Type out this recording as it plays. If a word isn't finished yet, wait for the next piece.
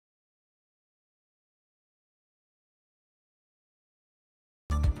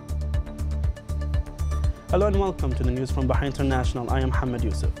Hello and welcome to the news from Bahrain International. I am Mohammed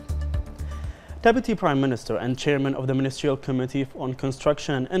Yusuf. Deputy Prime Minister and Chairman of the Ministerial Committee on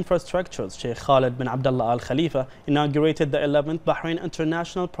Construction and Infrastructures, Sheikh Khalid bin Abdullah Al Khalifa, inaugurated the 11th Bahrain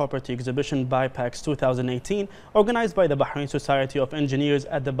International Property Exhibition BIPEX 2018, organized by the Bahrain Society of Engineers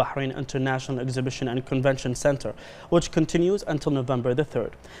at the Bahrain International Exhibition and Convention Center, which continues until November the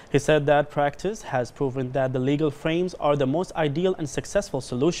 3rd. He said that practice has proven that the legal frames are the most ideal and successful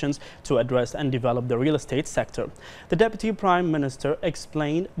solutions to address and develop the real estate sector. The Deputy Prime Minister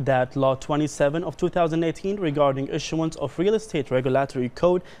explained that Law 27 of 2018 regarding issuance of real estate regulatory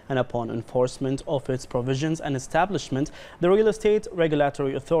code, and upon enforcement of its provisions and establishment, the Real Estate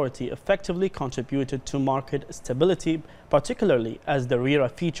Regulatory Authority effectively contributed to market stability, particularly as the RERA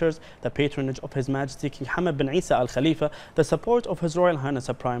features the patronage of His Majesty King Hamad bin Isa Al Khalifa, the support of His Royal Highness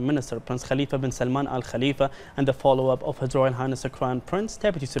Prime Minister Prince Khalifa bin Salman Al Khalifa, and the follow-up of His Royal Highness Crown Prince,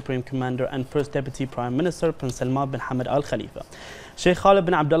 Deputy Supreme Commander and First Deputy Prime Minister Prince Salman bin Hamad Al Khalifa. Sheikh Khalid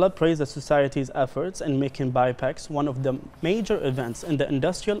bin Abdullah praised the Society's efforts in making BIPEX one of the major events in the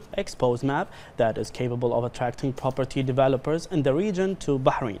Industrial Expo's map that is capable of attracting property developers in the region to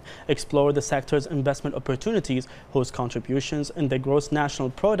Bahrain, explore the sector's investment opportunities, whose contributions in the gross national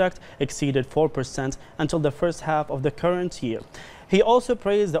product exceeded 4% until the first half of the current year. He also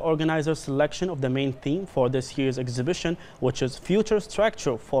praised the organizer's selection of the main theme for this year's exhibition, which is Future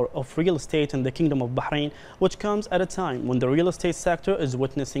Structure of Real Estate in the Kingdom of Bahrain, which comes at a time when the real estate sector is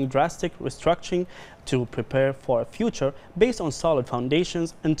witnessing drastic restructuring to prepare for a future based on solid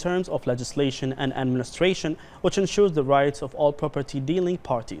foundations in terms of legislation and administration, which ensures the rights of all property dealing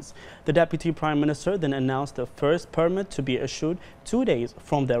parties. The Deputy Prime Minister then announced the first permit to be issued 2 days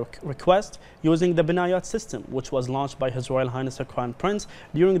from the request using the Binayat system, which was launched by His Royal Highness the Crown Prince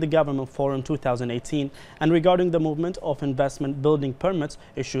during the Government Forum 2018, and regarding the movement of investment building permits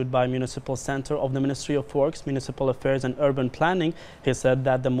issued by Municipal Center of the Ministry of Works, Municipal Affairs and Urban Planning. He said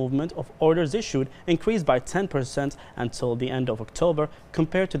that the movement of orders issued increased by 10% until the end of October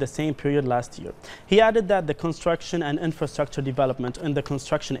compared to the same period last year. He added that the construction and infrastructure development in the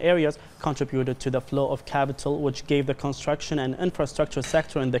construction areas contributed to the flow of capital, which gave the construction and infrastructure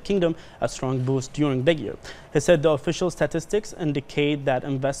sector in the kingdom a strong boost during the year. He said the official statistics indicate that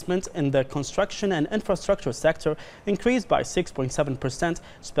investment in the construction and infrastructure sector increased by 6.7%,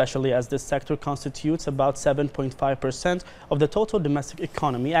 especially as this sector constitutes about 7.5% of the total domestic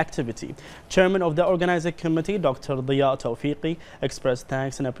economy activity. Chairman of the organizing committee, Dr. Diya Tawfiqi, expressed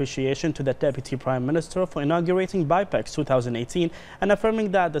thanks and appreciation to the Deputy Prime Minister for inaugurating BIPEX 2018 and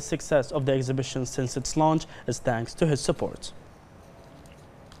affirming that the success of the exhibition since its launch is thanks to his support.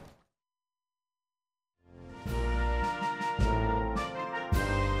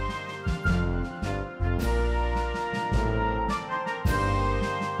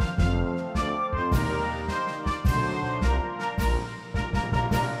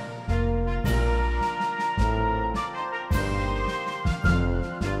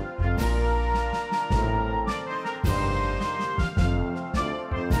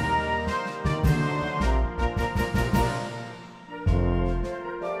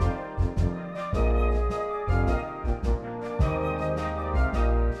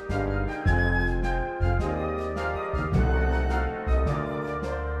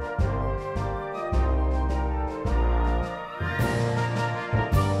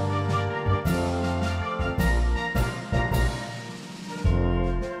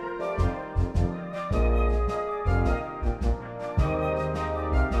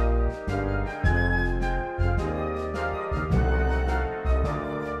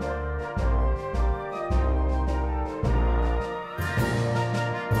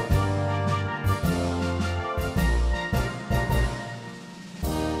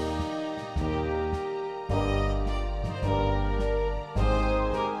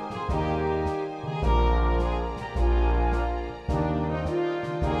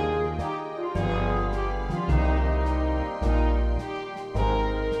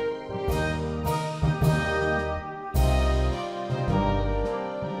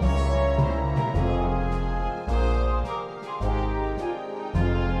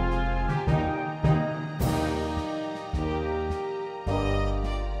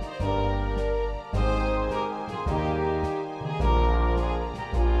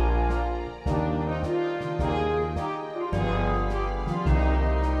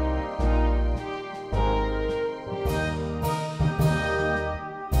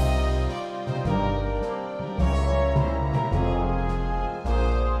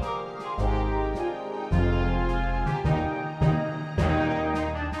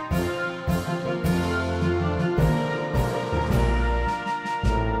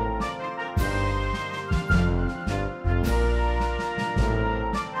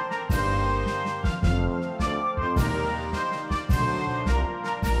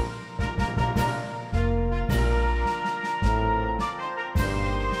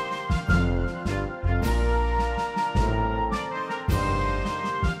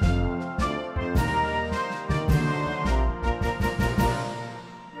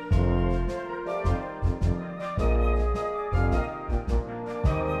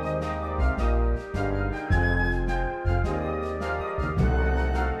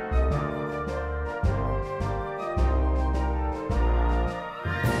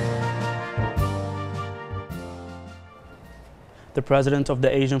 The president of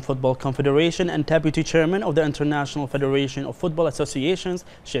the Asian Football Confederation and deputy chairman of the International Federation of Football Associations,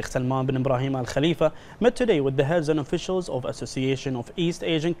 Sheikh Salman bin Ibrahim Al Khalifa, met today with the heads and officials of Association of East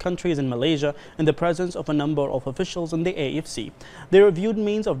Asian Countries in Malaysia in the presence of a number of officials in the AFC. They reviewed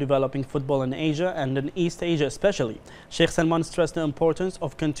means of developing football in Asia and in East Asia especially. Sheikh Salman stressed the importance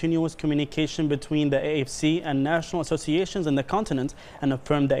of continuous communication between the AFC and national associations in the continent and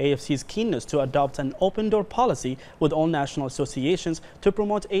affirmed the AFC's keenness to adopt an open-door policy with all national associations to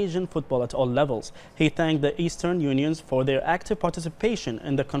promote Asian football at all levels. He thanked the Eastern Unions for their active participation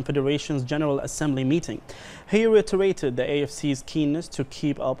in the Confederation's General Assembly meeting. He reiterated the AFC's keenness to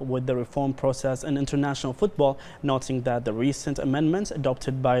keep up with the reform process in international football, noting that the recent amendments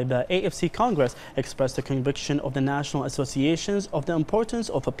adopted by the AFC Congress expressed the conviction of the national associations of the importance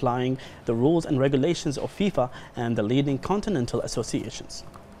of applying the rules and regulations of FIFA and the leading continental associations.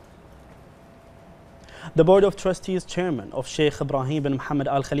 The Board of Trustees Chairman of Sheikh Ibrahim bin Mohammed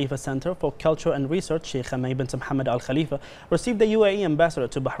Al Khalifa Center for Culture and Research, Sheikh Hamay bint Mohammed Al Khalifa, received the UAE ambassador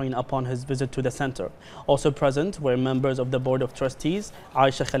to Bahrain upon his visit to the center. Also present were members of the Board of Trustees,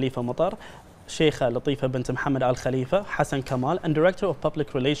 Aisha Khalifa Matar, Sheikh Latifa bint Mohammed Al Khalifa, Hassan Kamal, and Director of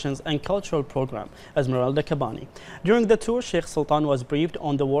Public Relations and Cultural Program, Esmeralda Kabani. During the tour, Sheikh Sultan was briefed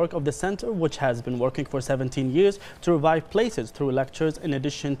on the work of the center, which has been working for 17 years to revive places through lectures in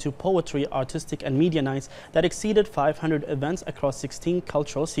addition to poetry, artistic and media nights that exceeded 500 events across 16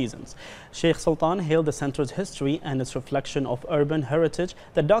 cultural seasons. Sheikh Sultan hailed the center's history and its reflection of urban heritage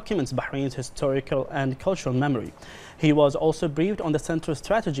that documents Bahrain's historical and cultural memory. He was also briefed on the center's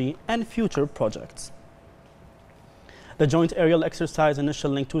strategy and future projects. The joint aerial exercise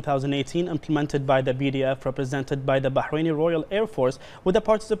Initial Link 2018, implemented by the BDF, represented by the Bahraini Royal Air Force, with the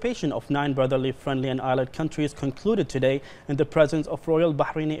participation of 9 brotherly, friendly and allied countries, concluded today in the presence of Royal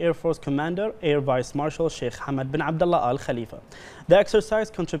Bahraini Air Force Commander, Air Vice Marshal Sheikh Hamad bin Abdullah Al Khalifa. The exercise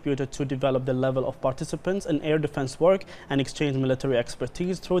contributed to develop the level of participants in air defense work and exchange military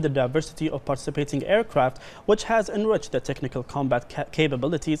expertise through the diversity of participating aircraft, which has enriched the technical combat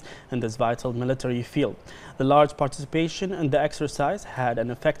capabilities in this vital military field. The large participation in the exercise had an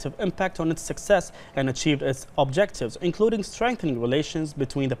effective impact on its success and achieved its objectives, including strengthening relations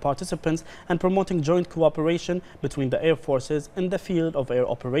between the participants and promoting joint cooperation between the air forces in the field of air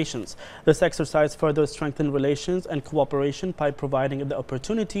operations. This exercise further strengthened relations and cooperation by providing the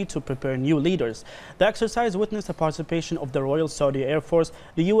opportunity to prepare new leaders. The exercise witnessed the participation of the Royal Saudi Air Force,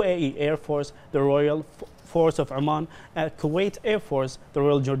 the UAE Air Force, the Royal Force of Oman, Kuwait Air Force, the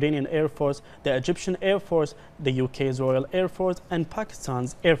Royal Jordanian Air Force, the Egyptian Air Force, the UK's Royal Air Force, and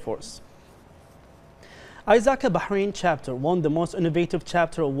Pakistan's Air Force. ISACA Bahrain chapter won the Most Innovative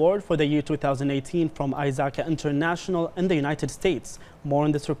Chapter Award for the year 2018 from ISACA International in the United States. More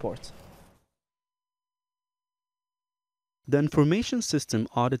in this report. The Information System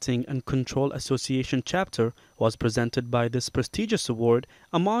Auditing and Control Association chapter was presented by this prestigious award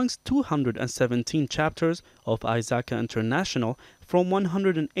amongst 217 chapters of ISACA International from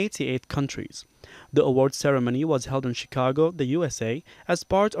 188 countries. The award ceremony was held in Chicago, the USA, as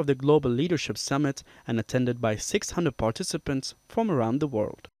part of the Global Leadership Summit and attended by 600 participants from around the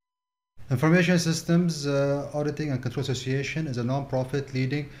world. Information Systems Auditing and Control Association is a non-profit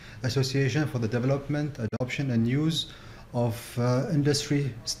leading association for the development, adoption and use of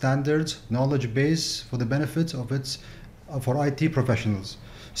industry standards, knowledge base for the benefits of for IT professionals.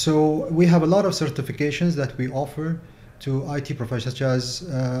 So we have a lot of certifications that we offer to IT professionals, such as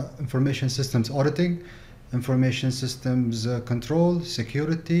information systems auditing, information systems control,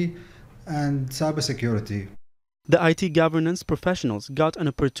 security, and cybersecurity. The IT governance professionals got an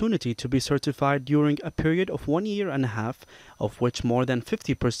opportunity to be certified during a period of 1.5 years, of which more than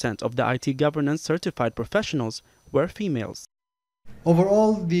 50% of the IT governance certified professionals were females.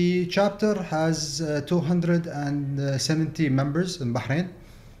 Overall, the chapter has 270 members in Bahrain.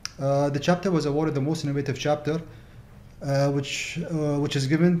 The chapter was awarded the Most Innovative Chapter, which is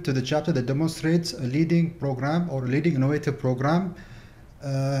given to the chapter that demonstrates a leading program or a leading innovative program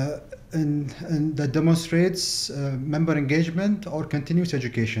and that demonstrates member engagement or continuous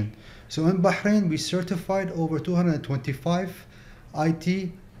education. So in Bahrain, we certified over 225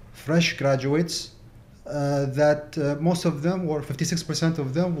 IT fresh graduates that most of them, or 56%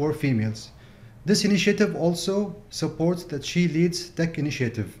 of them, were females. This initiative also supports the She Leads Tech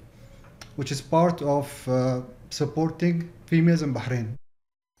initiative, which is part of supporting females in Bahrain.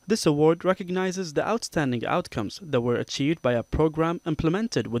 This award recognizes the outstanding outcomes that were achieved by a program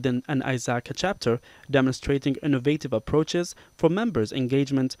implemented within an ISACA chapter, demonstrating innovative approaches for members'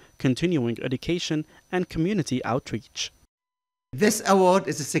 engagement, continuing education, and community outreach. This award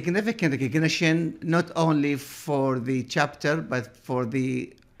is a significant recognition not only for the chapter but for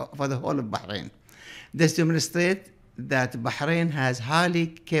the whole of Bahrain. This demonstrates that Bahrain has highly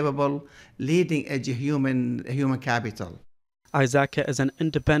capable, leading-edge human capital. ISACA is an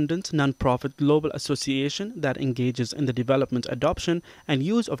independent, non-profit global association that engages in the development, adoption, and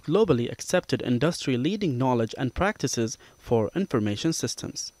use of globally accepted industry-leading knowledge and practices for information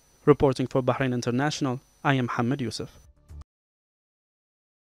systems. Reporting for Bahrain International, I am Mohammed Yusuf.